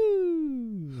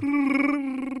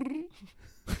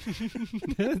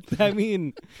 I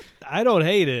mean, I don't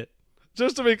hate it.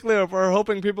 Just to be clear, we're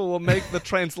hoping people will make the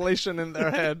translation in their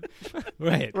head.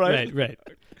 Right. Right.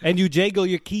 And you jiggle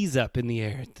your keys up in the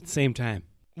air at the same time.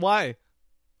 Why?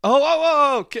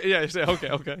 Oh. Okay. Yeah, you say,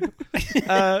 okay.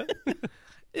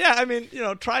 Yeah, I mean,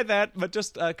 try that, but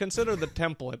just consider the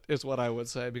template is what I would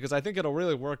say, because I think it'll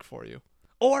really work for you.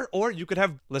 Or you could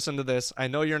have, listen to this, I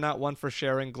know you're not one for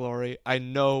sharing glory. I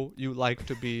know you like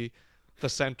to be the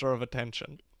center of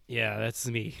attention. Yeah, that's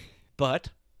me. But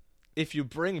if you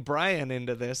bring Brian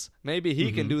into this, maybe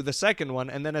he can do the second one,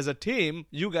 and then as a team,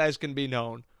 you guys can be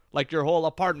known. Like your whole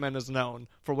apartment is known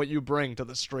for what you bring to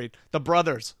the street. The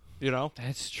brothers,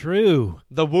 That's true.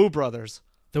 The Woo brothers.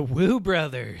 The Woo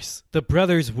brothers. The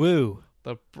brothers Woo.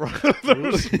 The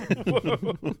brothers.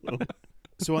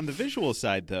 So on the visual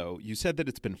side, though, you said that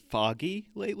it's been foggy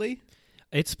lately.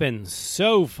 It's been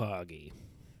so foggy.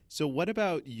 So what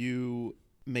about you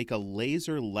make a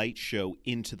laser light show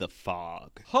into the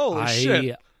fog? Holy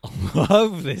shit. I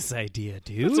love this idea,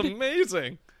 dude. That's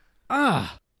amazing.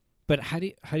 But how do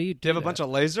you Do you have a bunch of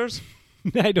lasers?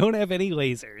 I don't have any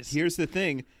lasers. Here's the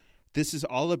thing. This is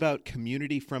all about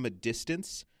community from a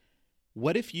distance.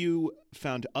 What if you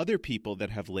found other people that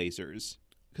have lasers?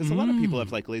 Because a lot of people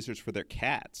have like lasers for their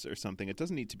cats or something. It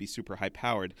doesn't need to be super high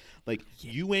powered. Like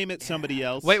you aim at somebody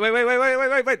else. Wait.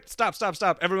 Stop.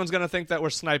 Everyone's going to think that we're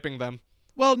sniping them.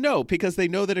 Well, no, because they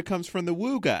know that it comes from the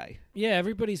Woo guy. Yeah,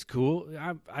 everybody's cool.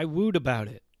 I wooed about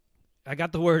it. I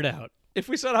got the word out. If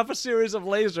we set off a series of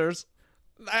lasers,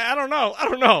 I don't know.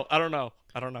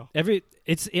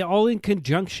 It's all in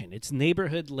conjunction. It's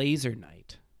neighborhood laser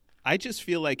night. I just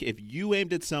feel like if you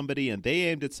aimed at somebody and they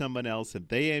aimed at someone else and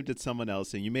they aimed at someone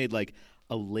else and you made like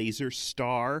a laser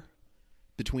star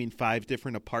between 5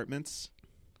 different apartments.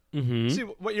 Mm-hmm. See,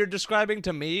 what you're describing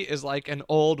to me is like an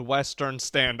old Western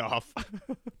standoff.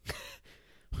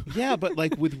 Yeah, but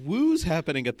like with woos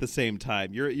happening at the same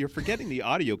time, you're forgetting the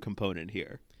audio component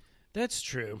here. That's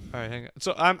true. All right, hang on.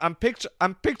 So I'm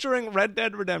picturing Red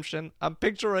Dead Redemption. I'm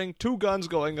picturing 2 guns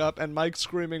going up and Mike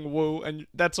screaming "woo," and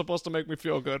that's supposed to make me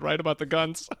feel good, right? About the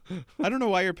guns. I don't know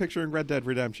why you're picturing Red Dead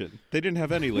Redemption. They didn't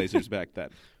have any lasers back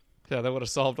then. Yeah, that would have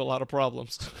solved a lot of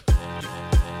problems.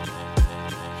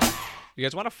 You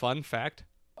guys want a fun fact?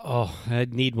 Oh, I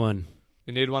need one.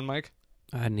 You need one, Mike?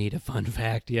 I need a fun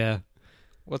fact, yeah.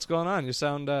 What's going on? You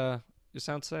sound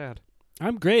sad.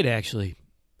 I'm great, actually.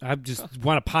 I just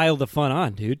want to pile the fun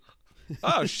on, dude.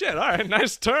 Oh shit! All right,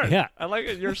 nice turn. Yeah. I like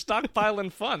it. You're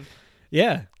stockpiling fun.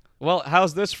 Yeah. Well,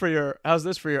 how's this for your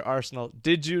arsenal?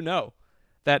 Did you know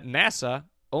that NASA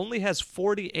only has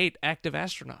 48 active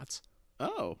astronauts?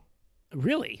 Oh.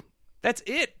 Really? That's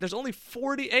it. There's only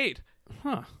 48.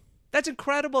 Huh. That's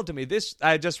incredible to me.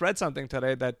 I just read something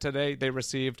today that they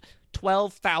received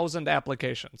 12,000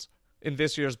 applications in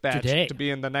this year's batch Today? to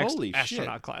be in the next Holy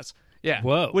astronaut shit. class. Yeah.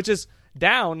 Whoa. Which is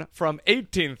down from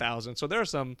 18,000. So there are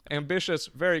some ambitious,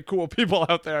 very cool people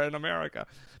out there in America.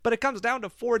 But it comes down to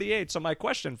 48. So my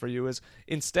question for you is,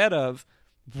 instead of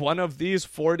one of these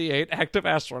 48 active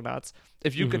astronauts,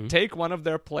 if you could take one of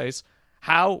their place,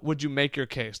 how would you make your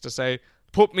case to say,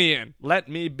 put me in, let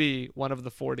me be one of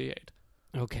the 48?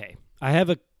 Okay. I have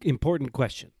an important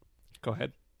question. Go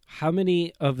ahead. How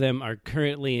many of them are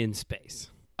currently in space?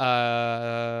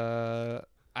 I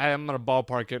am going to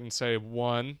ballpark it and say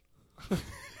 1.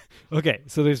 Okay,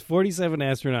 so there's 47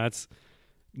 astronauts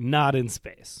not in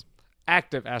space.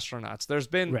 Active astronauts. There's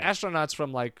been Right. astronauts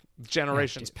from like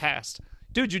generations past.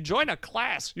 Dude, you join a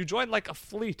class. You join like a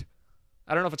fleet.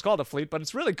 I don't know if it's called a fleet, but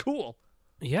it's really cool.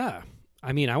 Yeah.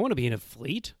 I mean, I want to be in a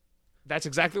fleet. That's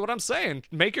exactly what I'm saying.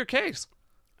 Make your case.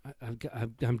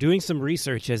 I'm doing some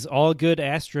research, as all good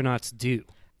astronauts do.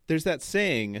 There's that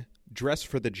saying, dress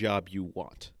for the job you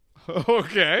want.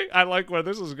 Okay, I like where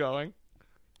this is going.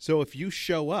 So if you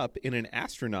show up in an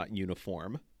astronaut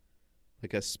uniform,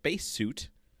 like a spacesuit,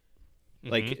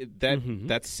 Like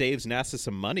that saves NASA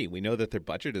some money. We know that their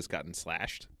budget has gotten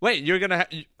slashed. Wait, you're gonna?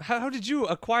 How did you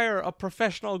acquire a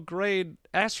professional grade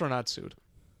astronaut suit?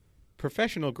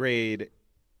 Professional grade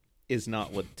is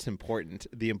not what's important.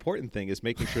 The important thing is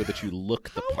making sure that you look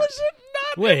the part. Was it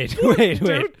not? Wait.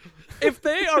 Dude, if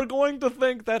they are going to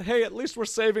think that, hey, at least we're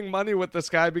saving money with this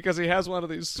guy because he has one of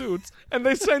these suits, and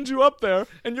they send you up there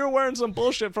and you're wearing some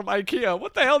bullshit from IKEA,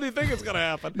 what the hell do you think is going to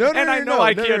happen? I know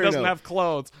IKEA doesn't have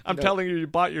clothes. I'm telling you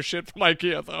bought your shit from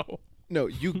IKEA, though. No,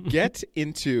 you get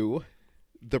into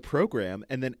the program,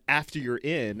 and then after you're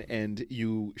in and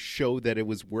you show that it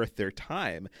was worth their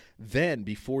time, then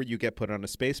before you get put on a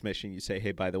space mission, you say,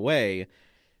 hey, by the way,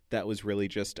 that was really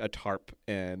just a tarp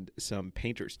and some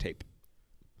painter's tape.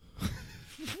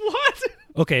 What?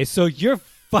 Okay, so you're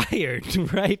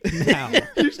fired right now.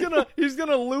 He's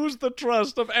gonna lose the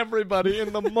trust of everybody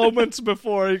in the moments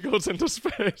before he goes into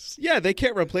space. Yeah, they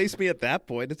can't replace me at that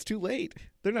point. It's too late.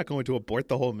 They're not going to abort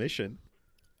the whole mission.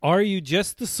 Are you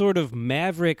just the sort of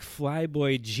maverick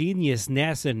flyboy genius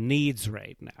NASA needs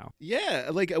right now? Yeah,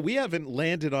 like we haven't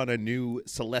landed on a new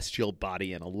celestial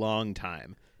body in a long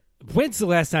time. When's the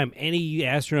last time any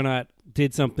astronaut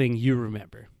did something you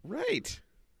remember? Right.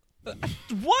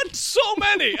 What? So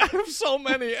many! I have so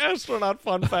many astronaut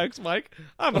fun facts, Mike.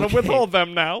 I'm going to withhold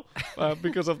them now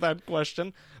because of that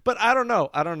question. But I don't know.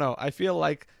 I feel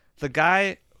like the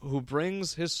guy who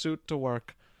brings his suit to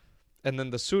work and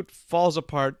then the suit falls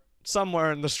apart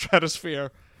somewhere in the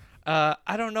stratosphere,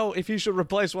 I don't know if he should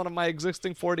replace one of my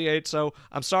existing 48. So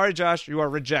I'm sorry, Josh, you are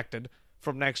rejected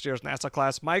from next year's NASA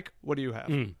class. Mike, what do you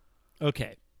have?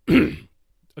 Okay.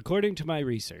 According to my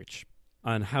research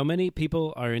on how many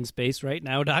people are in space right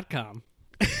now.com.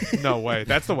 No way.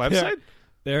 That's the website?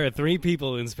 There are 3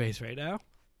 people in space right now.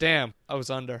 Damn, I was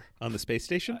under. On the space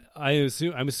station?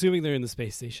 I'm assuming they're in the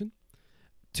space station.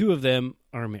 2 of them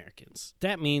are Americans.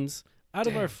 That means out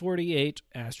of our 48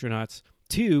 astronauts,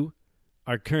 2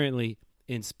 are currently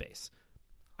in space.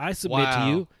 I submit to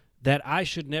you that I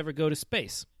should never go to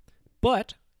space,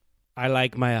 but I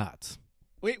like my odds.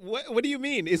 Wait, what do you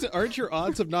mean? Aren't your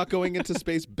odds of not going into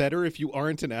space better if you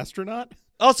aren't an astronaut?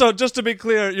 Also, just to be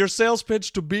clear, your sales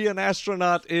pitch to be an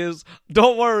astronaut is,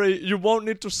 don't worry, you won't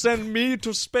need to send me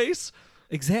to space.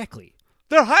 Exactly.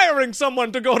 They're hiring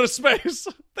someone to go to space.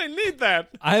 They need that.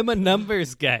 I'm a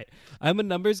numbers guy.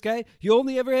 You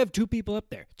only ever have 2 people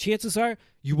up there. Chances are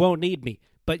you won't need me,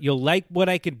 but you'll like what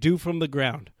I can do from the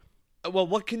ground. Well,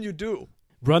 what can you do?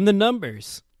 Run the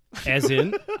numbers. As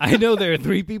in, I know there are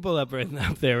 3 people up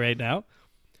there right now.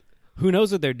 Who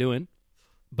knows what they're doing?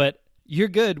 But you're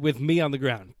good with me on the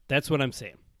ground. That's what I'm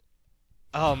saying.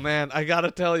 Oh, man, I got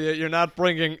to tell you, you're not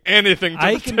bringing anything to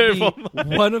I the can table.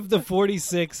 be one of the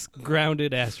 46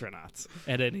 grounded astronauts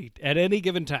at any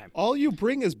given time. All you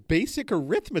bring is basic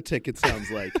arithmetic, it sounds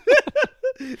like.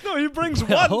 No, he brings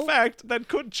one fact that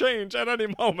could change at any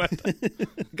moment.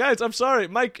 Guys, I'm sorry.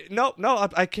 Mike, no,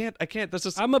 I can't.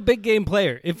 I'm a big game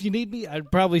player. If you need me, I'd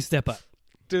probably step up.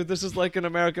 Dude, this is like an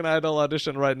American Idol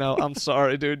audition right now. I'm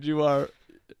sorry, dude. You are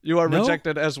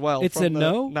rejected as well. It's from a the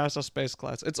no? NASA space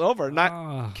class. It's over.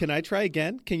 Can I try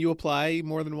again? Can you apply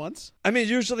more than once? I mean,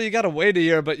 usually you got to wait a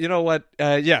year, but you know what?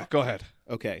 Yeah, go ahead.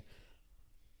 Okay.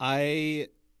 I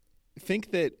think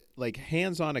that like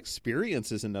hands-on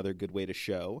experience is another good way to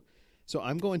show. So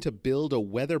I'm going to build a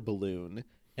weather balloon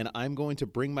and I'm going to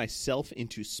bring myself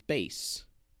into space.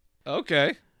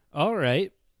 Okay. All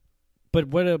right. But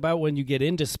what about when you get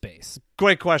into space?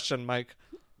 Great question, Mike.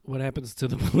 What happens to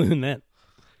the balloon then?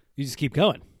 You just keep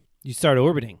going. You start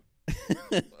orbiting.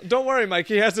 Don't worry, Mike.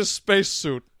 He has his space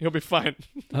suit. He'll be fine.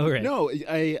 All right. No,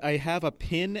 I have a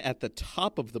pin at the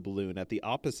top of the balloon at the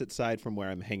opposite side from where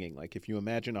I'm hanging. Like if you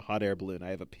imagine a hot air balloon, I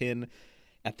have a pin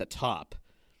at the top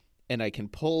and I can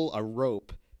pull a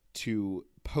rope to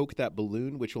poke that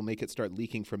balloon, which will make it start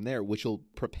leaking from there, which will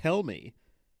propel me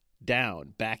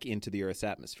down back into the Earth's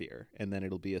atmosphere. And then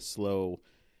it'll be a slow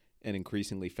and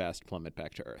increasingly fast plummet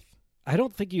back to Earth. I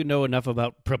don't think you know enough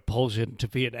about propulsion to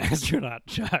be an astronaut,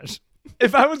 Josh.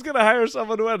 If I was going to hire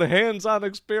someone who had hands-on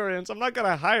experience, I'm not going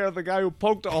to hire the guy who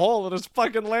poked a hole in his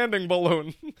fucking landing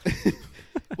balloon.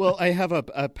 Well, I have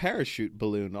a parachute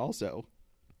balloon also.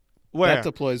 Where? That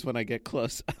deploys when I get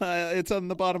close. It's on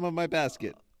the bottom of my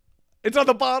basket. It's on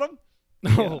the bottom?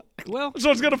 Oh, well,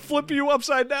 So it's going to flip you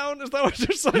upside down? Is that what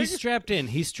you're saying?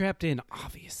 he's strapped in,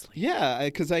 obviously. Yeah,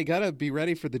 because I got to be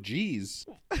ready for the G's.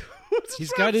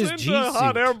 He's got his Straps G into a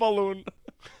hot suit. air balloon.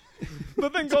 The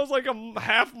thing goes like a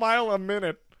half mile a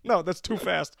minute. No, that's too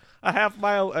fast. A half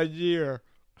mile a year.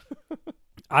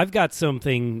 I've got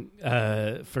something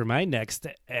for my next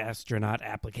astronaut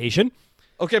application.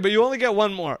 Okay, but you only get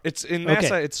one more. It's in NASA.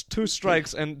 Okay. It's 2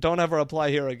 strikes, and don't ever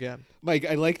apply here again. Mike,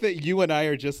 I like that you and I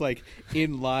are just like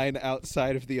in line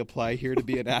outside of the apply here to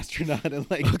be an astronaut, and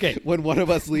like Okay. when one of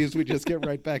us leaves, we just get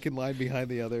right back in line behind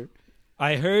the other.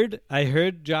 I heard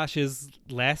Josh's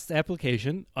last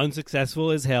application,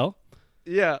 unsuccessful as hell.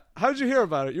 Yeah. How'd you hear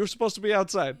about it? You were supposed to be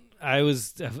outside. I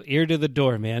was ear to the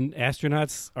door, man.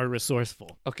 Astronauts are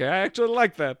resourceful. Okay, I actually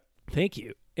like that. Thank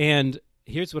you. And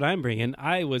here's what I'm bringing.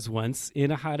 I was once in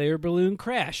a hot air balloon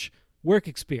crash. Work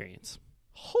experience.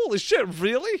 Holy shit!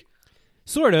 Really?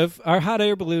 Sort of. Our hot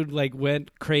air balloon like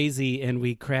went crazy and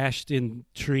we crashed in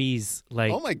trees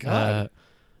like Oh my God.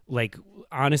 Like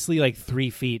honestly like 3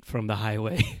 feet from the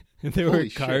highway. And there were Holy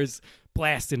shit. cars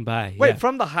blasting by. Wait, yeah.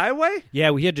 from the highway?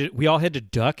 Yeah, we all had to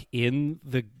duck in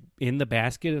the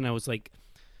basket, and I was like,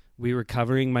 we were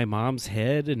covering my mom's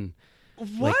head, and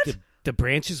What? like the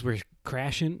branches were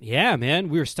crashing. Yeah, man,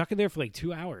 we were stuck in there for like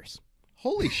 2 hours.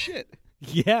 Holy shit.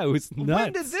 Yeah, it was nuts.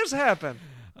 When did this happen?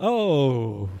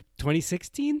 Oh,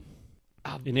 2016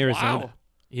 in Arizona. Wow.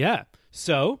 Yeah.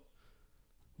 So,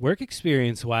 work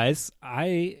experience wise,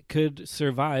 I could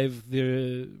survive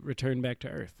the return back to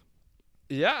Earth.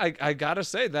 Yeah, I gotta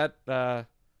say that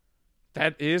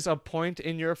that is a point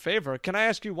in your favor. Can I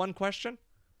ask you one question?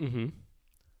 Mm-hmm.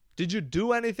 Did you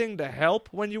do anything to help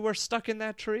when you were stuck in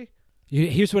that tree?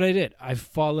 Here's what I did. I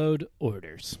followed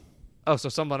orders. Oh, so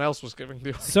someone else was giving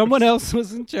the orders. Someone else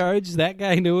was in charge. That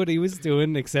guy knew what he was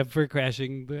doing, except for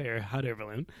crashing the hot air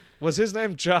balloon. Was his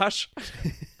name Josh?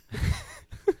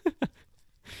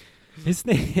 His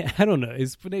name, I don't know.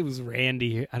 His name was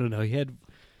Randy. I don't know. He had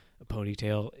a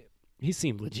ponytail. He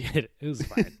seemed legit. It was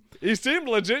fine. He seemed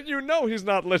legit. You know he's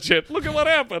not legit. Look at what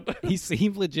happened. He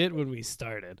seemed legit when we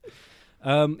started.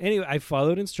 Anyway, I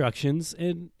followed instructions,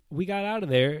 and we got out of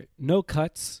there. No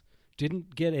cuts.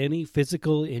 Didn't get any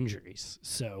physical injuries.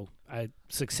 So,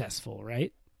 successful,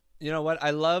 right? You know what? I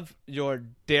love your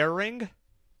daring,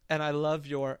 and I love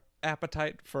your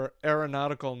appetite for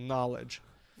aeronautical knowledge.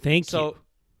 Thank So, you.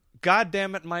 God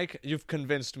damn it, Mike, you've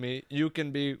convinced me. You can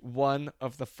be one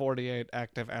of the 48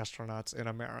 active astronauts in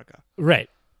America. Right.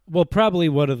 Well, probably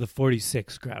one of the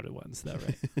 46 crowded ones, though,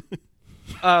 right?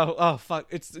 Oh,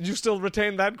 fuck. You still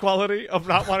retain that quality of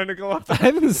not wanting to go up there?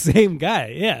 I'm the same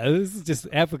guy. Yeah, this is just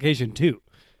application 2.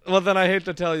 Well, then I hate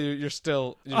to tell you, you've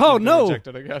Oh, been no.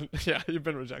 rejected again. Yeah, you've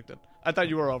been rejected. I thought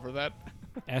you were over that.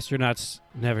 Astronauts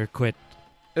never quit.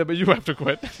 Yeah, but you have to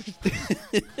quit.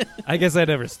 I guess I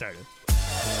never started.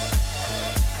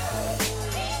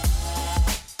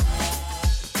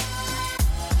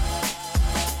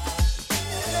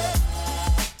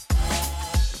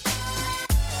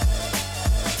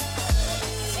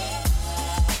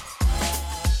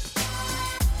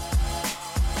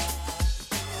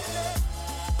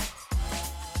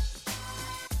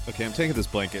 Okay, I'm taking this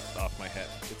blanket off my head.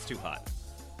 It's too hot.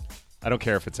 I don't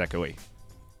care if it's echoey.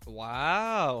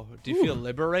 Wow. Do you feel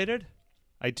liberated?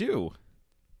 I do.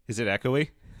 Is it echoey?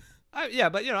 Yeah,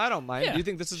 but, I don't mind. Yeah, Do you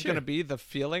think this is sure. going to be the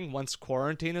feeling once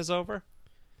quarantine is over?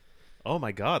 Oh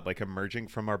my God, like emerging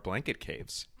from our blanket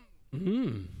caves.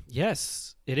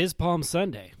 Yes, it is Palm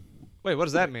Sunday. Wait, what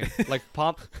does that mean? Like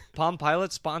Palm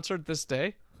Pilot sponsored this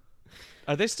day?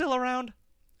 Are they still around?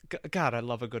 God, I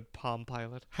love a good Palm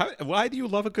Pilot. Why do you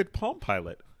love a good Palm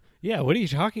Pilot? Yeah, what are you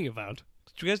talking about?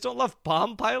 You guys don't love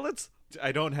Palm Pilots?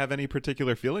 I don't have any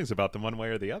particular feelings about them one way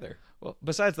or the other. Well,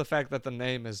 besides the fact that the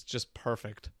name is just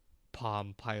perfect.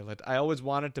 Palm Pilot. I always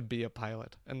wanted to be a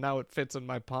pilot, and now it fits in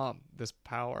my palm, this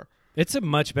power. It's a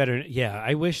much better... Yeah,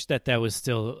 I wish that was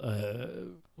still a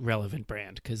relevant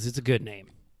brand, because it's a good name.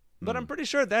 But I'm pretty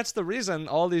sure that's the reason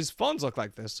all these phones look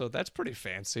like this, so that's pretty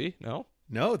fancy, no?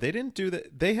 No, they didn't do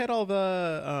that. They had all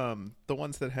the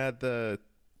ones that had the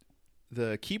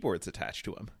keyboards attached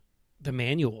to them. The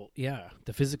manual, yeah,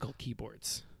 the physical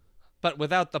keyboards. But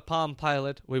without the Palm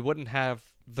Pilot, we wouldn't have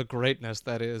the greatness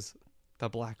that is the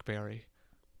BlackBerry.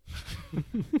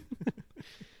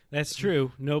 That's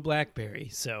true. No BlackBerry,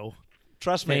 so...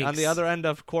 Trust me, on Thanks. the other end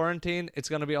of quarantine, it's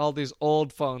going to be all these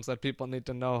old phones that people need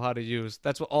to know how to use.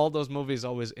 That's what all those movies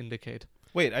always indicate.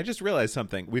 Wait, I just realized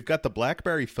something. We've got the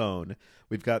BlackBerry phone.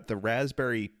 We've got the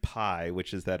Raspberry Pi,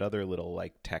 which is that other little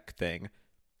like tech thing.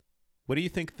 What do you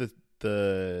think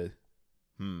You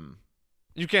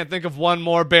can't think of one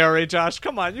more berry, Josh.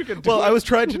 Come on, you can do Well, it. I was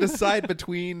trying to decide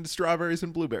between strawberries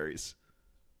and blueberries.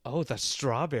 Oh, the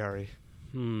strawberry.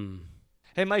 Hmm.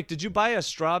 Hey, Mike, did you buy a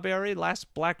strawberry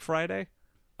last Black Friday?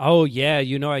 Oh, yeah,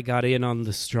 I got in on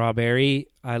the strawberry.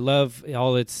 I love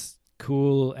all its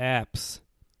cool apps.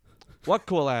 What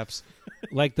cool apps?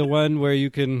 Like the one where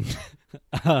you can...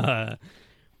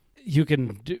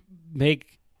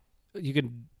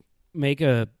 make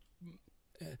a.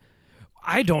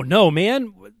 I don't know,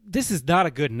 man. This is not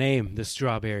a good name, the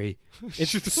strawberry.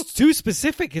 It's too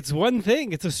specific. It's one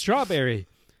thing. It's a strawberry.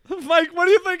 Mike, what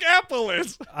do you think apple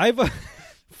is?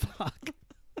 Fuck.